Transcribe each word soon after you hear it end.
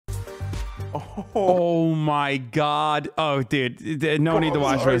Oh my god. Oh dude, no need to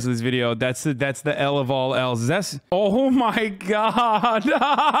watch the rest of this video. That's the L of all L's. That's oh my god.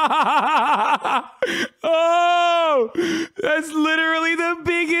 Oh, that's literally the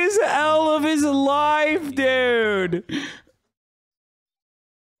biggest L of his life, dude.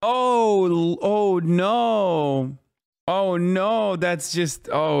 Oh no. Oh no, that's just,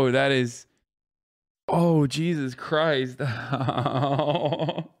 oh, that is, oh Jesus Christ.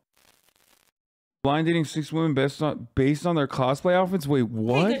 Blind dating 6 women based on their cosplay outfits? Wait,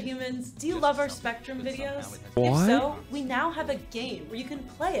 what? Hey good humans, do you love our Spectrum videos? What? If so, we now have a game where you can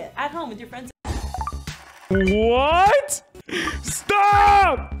play it at home with your friends. What?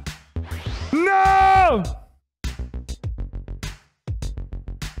 Stop! No!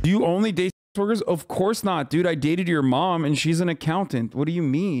 Do you only date workers? Of course not, dude. I dated your mom and she's an accountant. What do you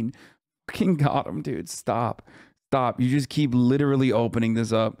mean? Fucking got him, dude. Stop. Stop. You just keep literally opening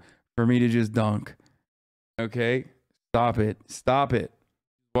this up for me to just dunk. Okay? Stop it. Stop it.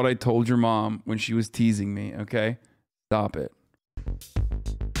 What I told your mom when she was teasing me, okay? Stop it.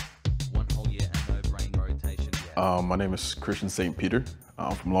 One whole year and no brain rotation yet. My name is Christian St. Peter.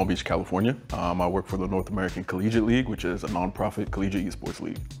 I'm from Long Beach, California. I work for the North American Collegiate League, which is a non-profit collegiate esports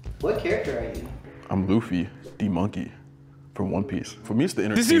league. What character are you? I'm Luffy, the monkey from One Piece. For me, it's the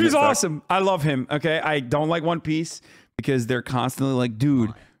entertainment. This dude is awesome. I love him, okay? I don't like One Piece because they're constantly like,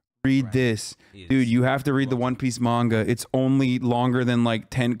 dude, read this. Dude, you have to read the One Piece manga. It's only longer than like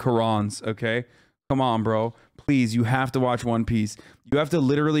 10 Qurans, okay? Come on, bro. Please, you have to watch One Piece. You have to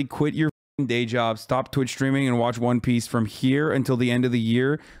literally quit your day job, stop Twitch streaming, and watch One Piece from here until the end of the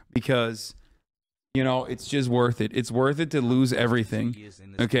year because, you know, it's just worth it. It's worth it to lose everything,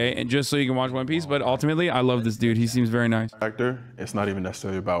 okay? And just so you can watch One Piece. But ultimately, I love this dude. He seems very nice. Actor. It's not even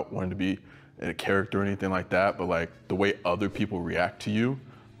necessarily about wanting to be a character or anything like that, but like the way other people react to you,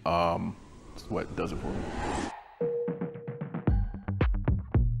 is what does it for me.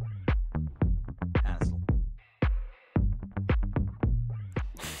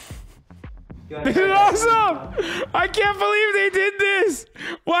 This is awesome! I can't believe they did this!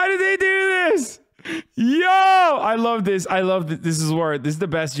 Why did they do this? Yo! I love this. I love that. This is the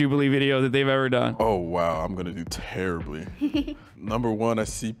best Jubilee video that they've ever done. Oh wow, I'm gonna do terribly. Number one, I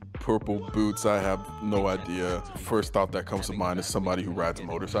see purple boots. I have no idea. First thought that comes to mind is somebody who rides a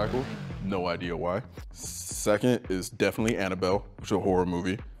motorcycle. No idea why. Second is definitely Annabelle, which is a horror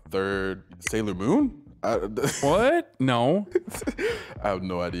movie. Third, Sailor Moon? What? No. I have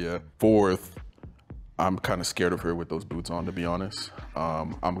no idea. Fourth, I'm kind of scared of her with those boots on, to be honest.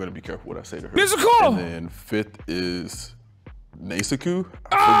 I'm gonna be careful what I say to her. Nezuko! And then fifth is Nezuko.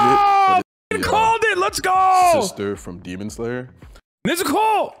 Oh, you called it. Let's go. Sister from Demon Slayer.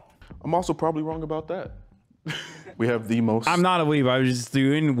 Nezuko! I'm also probably wrong about that. We have the most. I'm not a weeb. I was just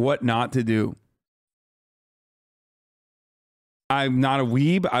doing what not to do. I'm not a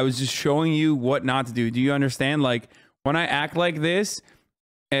weeb. I was just showing you what not to do. Do you understand? Like when I act like this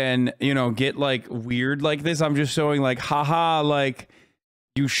and, you know, get like weird like this, I'm just showing like, haha, like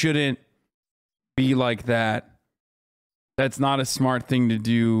you shouldn't be like that. That's not a smart thing to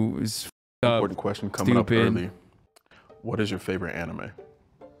do. It's important question coming up early. What is your favorite anime?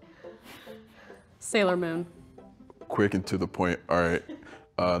 Sailor Moon. Quick and to the point. All right.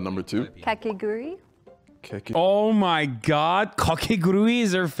 Number two. Kakegurui. Oh my god, Kakegurui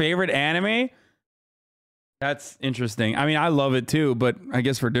is their favorite anime? That's interesting. I mean, I love it too, but I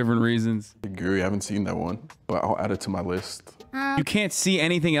guess for different reasons. Kakegurui, I haven't seen that one, but I'll add it to my list. You can't see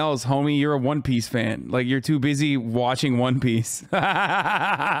anything else, homie. You're a One Piece fan. Like, you're too busy watching One Piece.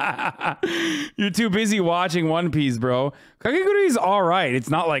 You're too busy watching One Piece, bro. Kakegurui is all right.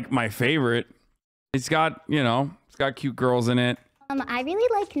 It's not like my favorite. It's got, you know, it's got cute girls in it. I really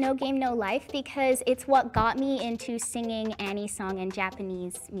like No Game No Life because it's what got me into singing Annie song and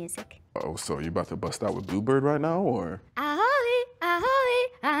Japanese music. Oh, so you about to bust out with Bluebird right now, or? Ahoy, ahoy,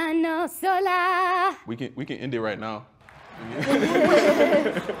 ano sola. We can end it right now.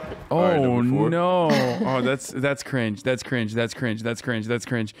 Oh no! Oh, that's cringe. That's cringe. That's cringe. That's cringe. That's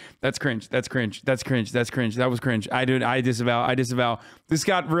cringe. That's cringe. That's cringe. That's cringe. That's cringe. That was cringe. I disavow. I disavow. This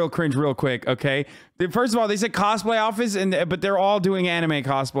got real cringe real quick. Okay. First of all, they said cosplay outfits, but they're all doing anime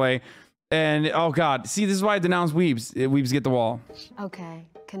cosplay. And oh god, see, this is why I denounce weebs. Weebs get the wall. Okay,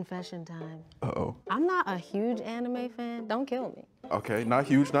 confession time. Uh-oh. I'm not a huge anime fan. Don't kill me. Okay, not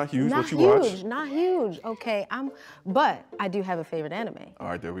huge, not huge. Not what you huge, watch? not huge. Okay, but I do have a favorite anime. All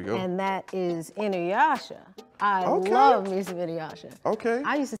right, there we go. And that is Inuyasha. I Okay. love me some Inuyasha. Okay.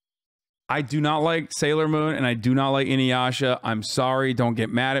 I do not like Sailor Moon and I do not like Inuyasha. I'm sorry, don't get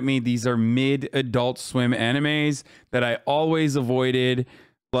mad at me. These are mid-adult swim animes that I always avoided.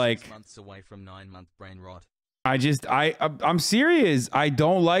 Like, 6 months away from 9-month brain rot. I'm serious. I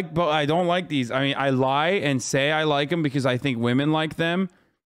don't like these. I mean, I lie and say I like them because I think women like them.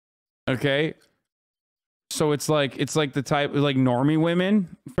 Okay. So it's like the type like normie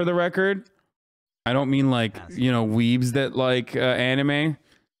women, for the record. I don't mean like, you know, weebs that like anime,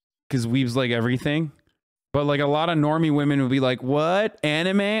 because weebs like everything. But like a lot of normie women would be like, what?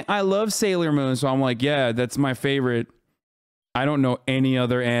 Anime? I love Sailor Moon. So I'm like, yeah, that's my favorite. I don't know any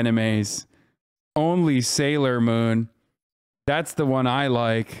other animes. Only Sailor Moon. That's the one I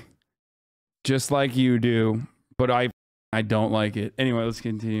like. Just like you do. But I don't like it. Anyway, let's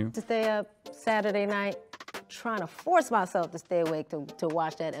continue. To stay up Saturday night, trying to force myself to stay awake to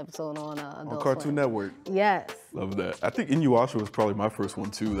watch that episode on Adult Cartoon Swim. Network. Yes. Love that. I think Inuyasha was probably my first one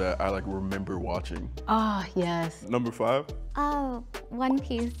too that I like remember watching. Oh, yes. Number 5. Oh, One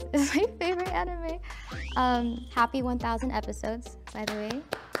Piece is my favorite anime. Happy 1,000 episodes, by the way.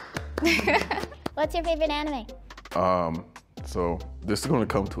 What's your favorite anime? So this is gonna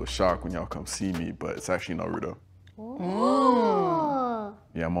come to a shock when y'all come see me, but it's actually Naruto. Oh.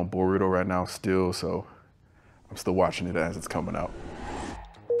 Yeah, I'm on Boruto right now still, so I'm still watching it as it's coming out.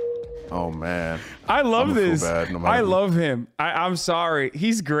 Oh man. I love this. I what. love him. I'm sorry.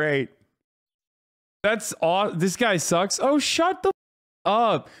 He's great. That's all. This guy sucks. Oh, shut the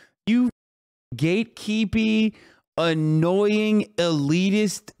up. You gatekeepy, annoying,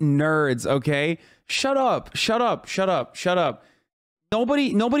 elitist nerds, okay? Shut up. Shut up. Shut up. Shut up.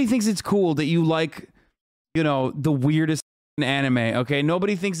 Nobody thinks it's cool that you like, you know, the weirdest anime, okay?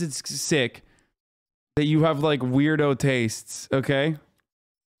 Nobody thinks it's sick that you have like weirdo tastes, okay?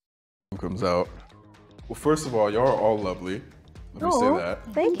 Comes out. Well, first of all, y'all are all lovely. Let me say that.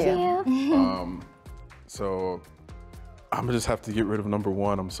 Thank you. So I'm gonna just have to get rid of number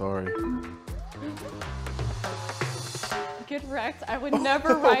 1. I'm sorry. Get wrecked. I would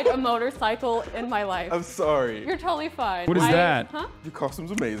never ride a motorcycle in my life. I'm sorry. You're totally fine. What is that? Huh? Your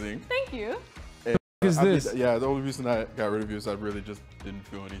costume's amazing. Thank you. And What is this? Yeah, the only reason I got rid of you is I really just didn't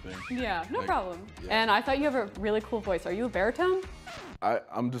feel anything. Yeah, no Like, problem. yeah. And I thought you have a really cool voice. Are you a baritone?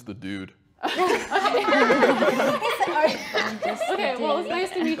 I'm just a dude. Okay, well, it's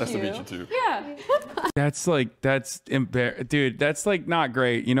nice to meet Nice you. to meet you too. Yeah. Dude, that's like not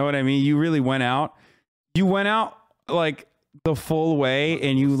great. You know what I mean? You really went out. You went out like the full way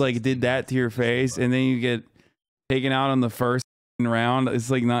and you like did that to your face and then you get taken out on the first round. It's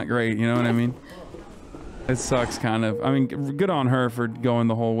like not great. You know what I mean? It sucks kind of. I mean, good on her for going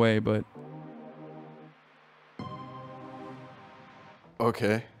the whole way, but.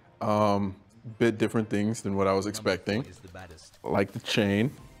 Okay. Bit different things than what I was expecting. Like the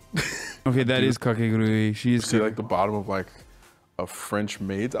chain. Okay, that is kakegurui. She's See like the bottom of like a French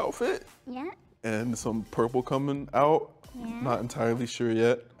maid's outfit Yeah. and some purple coming out. Yeah. Not entirely sure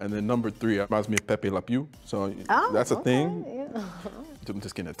yet. And then number 3 reminds me of Pepe Le Pew. So that's a thing. Yeah. I'm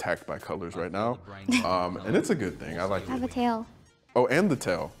just getting attacked by colors right now. And it's a good thing. I like I have a it. tail. Oh, and the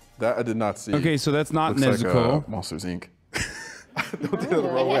tail. That I did not see. Okay, so that's not Looks Nezuko. like Monsters Inc. Don't take that the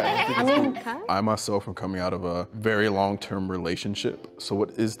wrong way. I think it's cool. I myself am coming out of a very long-term relationship. So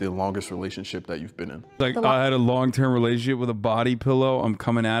what is the longest relationship that you've been in? Like I had a long-term relationship with a body pillow. I'm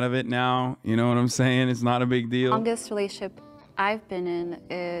coming out of it now. You know what I'm saying? It's not a big deal. Longest relationship I've been in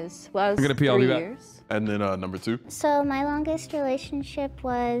was I'm gonna pee, I'll be 3 back. years. And then number 2? So my longest relationship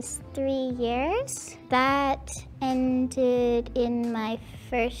was 3 years. That ended in my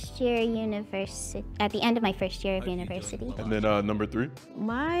first year university, at the end of my first year of university. And then number 3?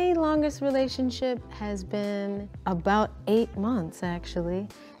 My longest relationship has been about 8 months, actually.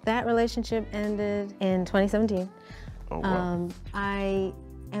 That relationship ended in 2017. Oh, wow. I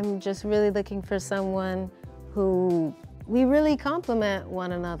am just really looking for someone who we really complement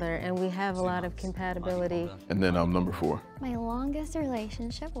one another and we have a lot of compatibility. And then number 4? My longest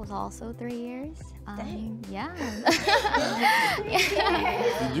relationship was also 3 years. Yeah.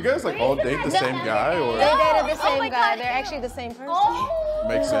 Did you guys like all date the same guy or? They dated the same guy. They're actually the same person.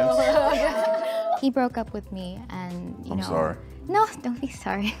 Makes sense. He broke up with me and, you know. I'm sorry. No, don't be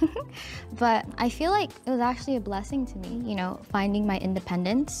sorry. But I feel like it was actually a blessing to me, you know, finding my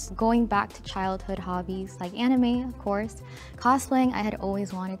independence, going back to childhood hobbies like anime, of course. Cosplaying, I had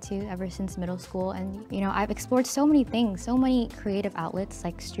always wanted to ever since middle school. And, you know, I've explored so many things, so many creative outlets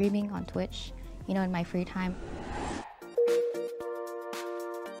like streaming on Twitch, you know, in my free time.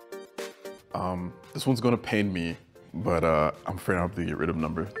 This one's gonna pain me, but I'm afraid I have to get rid of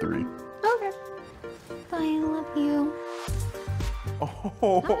number 3. Okay. I love you.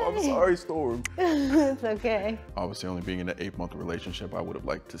 Oh, I'm sorry, Storm. It's okay. Obviously, only being in an 8-month relationship, I would have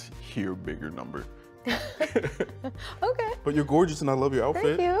liked to hear a bigger number. Okay. But you're gorgeous and I love your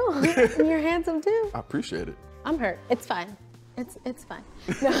outfit. Thank you. And you're handsome too. I appreciate it. I'm hurt. It's fine. It's fine.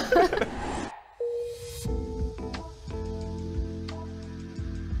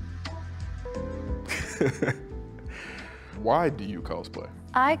 Why do you cosplay?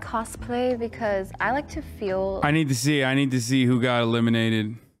 I cosplay because I like to feel. I need to see who got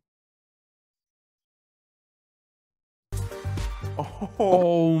eliminated.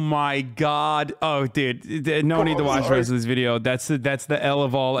 Oh my God. Oh, dude. No need to watch the rest of this video. That's the L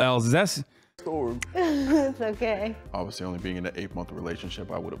of all L's. That's It's okay. Obviously, only being in an 8-month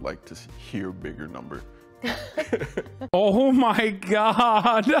relationship, I would have liked to hear a bigger number. Oh my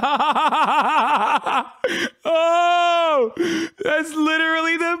God. Oh, that's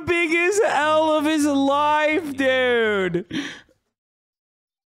literally the biggest L of his life, dude.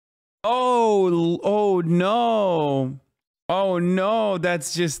 Oh no. Oh no,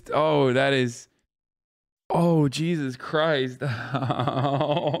 that's just, oh, that is, oh, Jesus Christ. Dad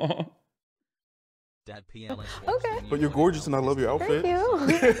PLS. Okay. But you're gorgeous and I love your outfit. Thank you.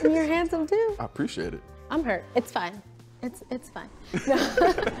 And you're handsome too. I appreciate it. I'm hurt. It's fine. It's fine.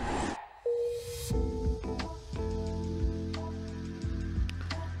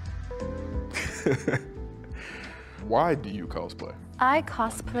 Why do you cosplay? I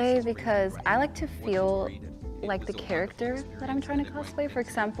cosplay because I like to feel like the character that I'm trying to cosplay. For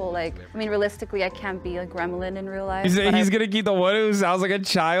example, like, I mean, realistically, I can't be a gremlin in real life. He's gonna keep the one who sounds like a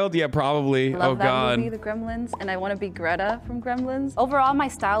child? Yeah, probably. Love Oh that God. movie, The Gremlins, and I want to be Greta from Gremlins. Overall, my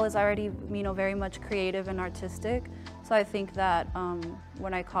style is already, you know, very much creative and artistic. So I think that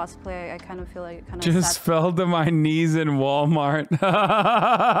when I cosplay, I kind of feel like it kind of Just fell to my knees in Walmart.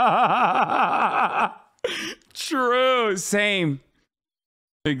 True. Same.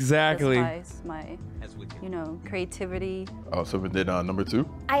 Exactly. satisfies my, you know, creativity. Oh, so we did number 2?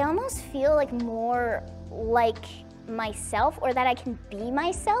 I almost feel like more like myself, or that I can be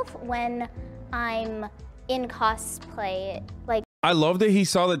myself when I'm in cosplay. Like, I love that he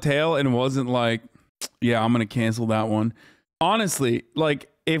saw the tail and wasn't like, yeah, I'm gonna cancel that one. Honestly, like,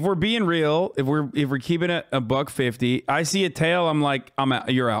 if we're being real, if we're keeping it a $150, I see a tail, I'm like, I'm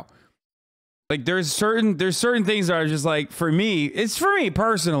out, you're out. Like, there's certain things that are just like, for me, it's for me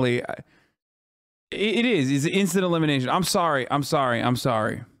personally. It is. It's instant elimination. I'm sorry.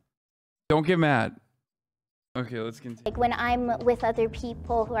 Don't get mad. Okay, let's continue. Like when I'm with other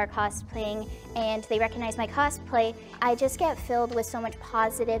people who are cosplaying and they recognize my cosplay, I just get filled with so much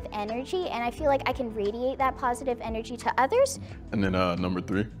positive energy, and I feel like I can radiate that positive energy to others. And then number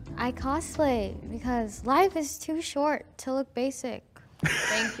 3? I cosplay because life is too short to look basic.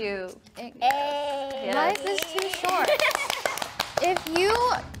 Thank you. Hey. Life is too short. If you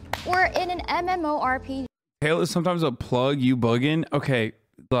were in an MMORPG, Tail is sometimes a plug, you bugging. Okay,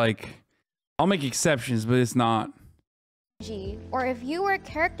 like, I'll make exceptions, but it's not. or if you were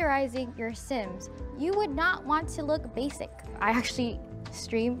characterizing your Sims, you would not want to look basic. I actually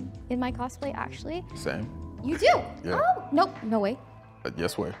stream in my cosplay, actually. Same. You do? Yeah. Oh, nope, no way.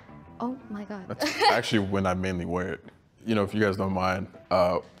 Yes way. Oh my God. That's actually when I mainly wear it. You know, if you guys don't mind,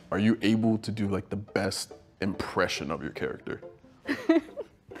 are you able to do like the best impression of your character?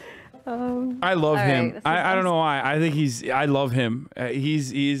 I love him. I don't know why. I think I love him.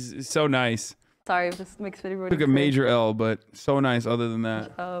 He's so nice. Sorry if this makes everybody Took a major L, but so nice other than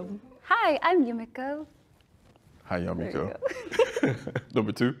that. Hi, I'm Yumiko. Hi, Yamiko.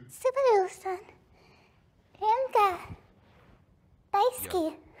 Number 2? Subaru-san. Renka.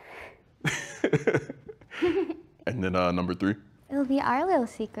 Daisuki. And then number 3? It'll be our little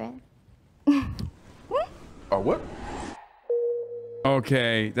secret. Oh, what?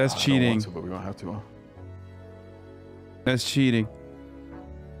 Okay, that's I don't cheating. want to, but we don't have to, huh? That's cheating.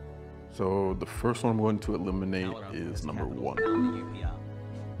 So the first one I'm going to eliminate is number 1.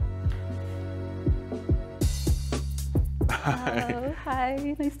 Oh,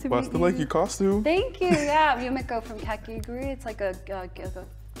 hi, nice to Well, I meet still you. like your costume. Thank you. Yeah, I'm Yumiko from Kakiguri. It's like a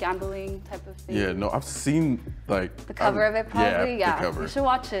gambling type of thing. Yeah, no, I've seen like The cover of it, probably. Yeah, Yeah, the cover. you should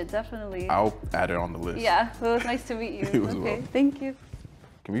watch it, definitely. I'll add it on the list. Yeah, well, it was nice to meet you. You as Okay, well. thank you.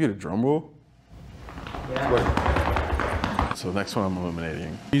 Can we get a drum roll? Yeah. So next one I'm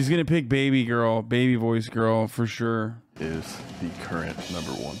eliminating He's gonna pick baby girl, baby voice girl for sure. is the current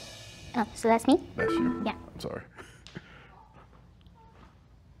number 1. Oh, so that's me? That's you. Yeah. I'm sorry.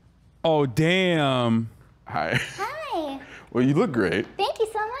 Oh damn. Hi. Hi. Well, you look great. Thank you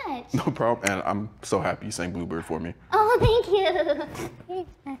so much. No problem. And I'm so happy you sang Bluebird for me. Oh, thank you.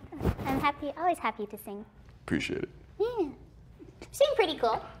 I'm happy, always happy to sing. Appreciate it. Yeah. Seem pretty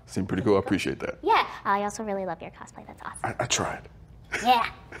cool. Seemed pretty cool. I appreciate that. Yeah. I also really love your cosplay. That's awesome. I tried. Yeah.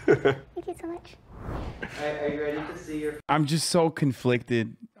 Thank you so much. Are you ready to see your? I'm just so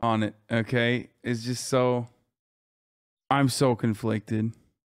conflicted on it. Okay, it's just so. I'm so conflicted.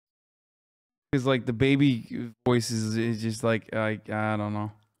 Because like the baby voices is just like I don't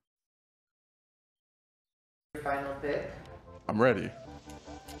know. Your final pick. I'm ready.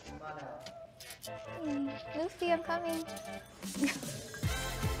 Lucy, I'm coming.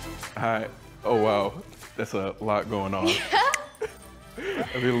 Hi. Oh wow, that's a lot going on.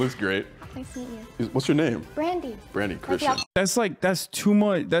 I mean, it looks great. Nice to meet you. What's your name? Brandy. Brandy Christian. That's too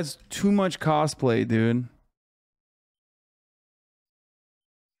much. That's too much cosplay, dude.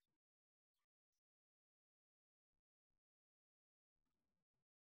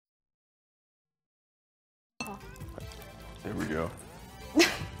 There we go. Do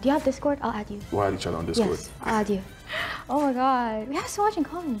you have Discord? I'll add you. We'll add each other on Discord. Yes, I'll add you. Oh my god, we have so much in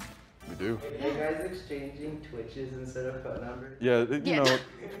common. We do. Are you guys exchanging Twitches instead of phone numbers? Yeah, you know,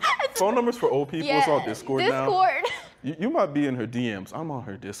 phone numbers for old people, it's all Discord now. Discord. You might be in her DMs. I'm on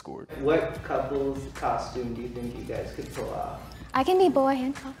her Discord. What couple's costume do you think you guys could pull off? I can be Boa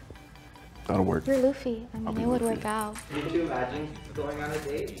Hancock. That'll work. You're Luffy. I mean, it would work out. Could you imagine going on a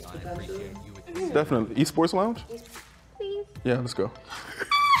date, potentially? Definitely. Esports Lounge? Please. Yeah, let's go.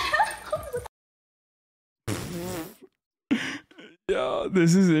 Yeah,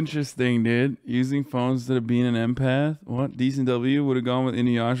 this is interesting, dude. Using phones instead of being an empath. What? Decent W would have gone with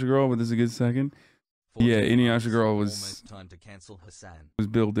Inuyasha Girl, but this is a good second. Yeah, Inuyasha Girl was time to cancel Hasan. was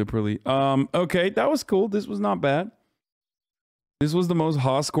Bill Dipperly. Okay, that was cool. This was not bad. This was the most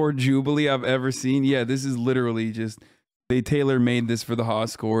Hoscord Jubilee I've ever seen. Yeah, this is literally just they tailor-made this for the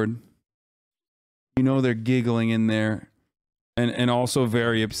Hoscord. You know they're giggling in there, and also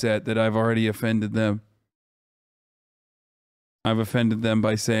very upset that I've already offended them. I've offended them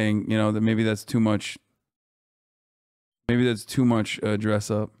by saying, you know, that maybe that's too much. Maybe that's too much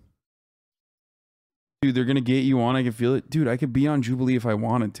dress up. Dude, they're gonna get you on. I can feel it. Dude, I could be on Jubilee if I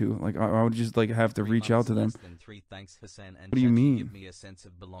wanted to. Like, I would just like have to reach out to them. What do you mean? Give me a sense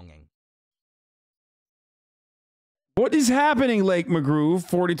of belonging. What is happening, Lake McGroove?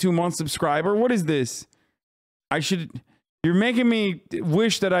 42-month subscriber. What is this? You're making me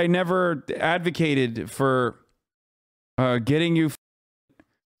wish that I never advocated for getting you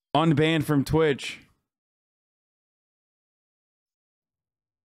unbanned from Twitch.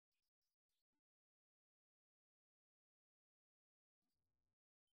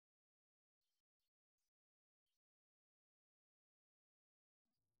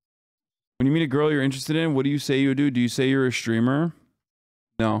 When you meet a girl you're interested in, what do you say you do? Do you say you're a streamer?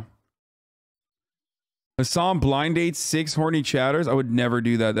 No. Hasan blind dates 6 horny chatters? I would never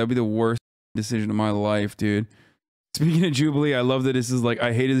do that. That'd be the worst decision of my life, dude. Speaking of Jubilee, I love that this is like,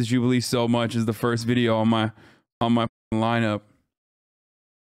 I hated this Jubilee so much is the first video on my lineup.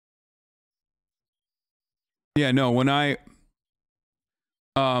 Yeah, no, when I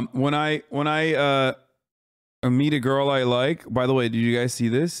meet a girl I like, by the way, did you guys see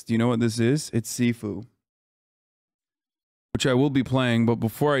this? Do you know what this is? It's Sifu, which I will be playing, but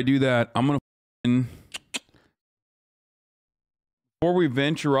before I do that, I'm gonna before we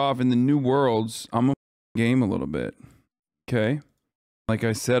venture off in the new worlds, I'm gonna game a little bit. Okay, like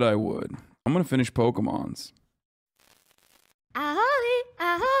I said I would. I'm gonna finish Pokemons.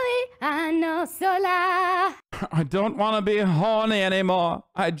 I don't want to be horny anymore.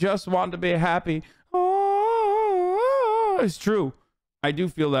 I just want to be happy. Oh, it's true. I do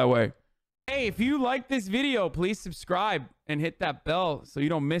feel that way. Hey, if you like this video, please subscribe and hit that bell so you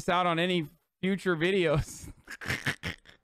don't miss out on any future videos.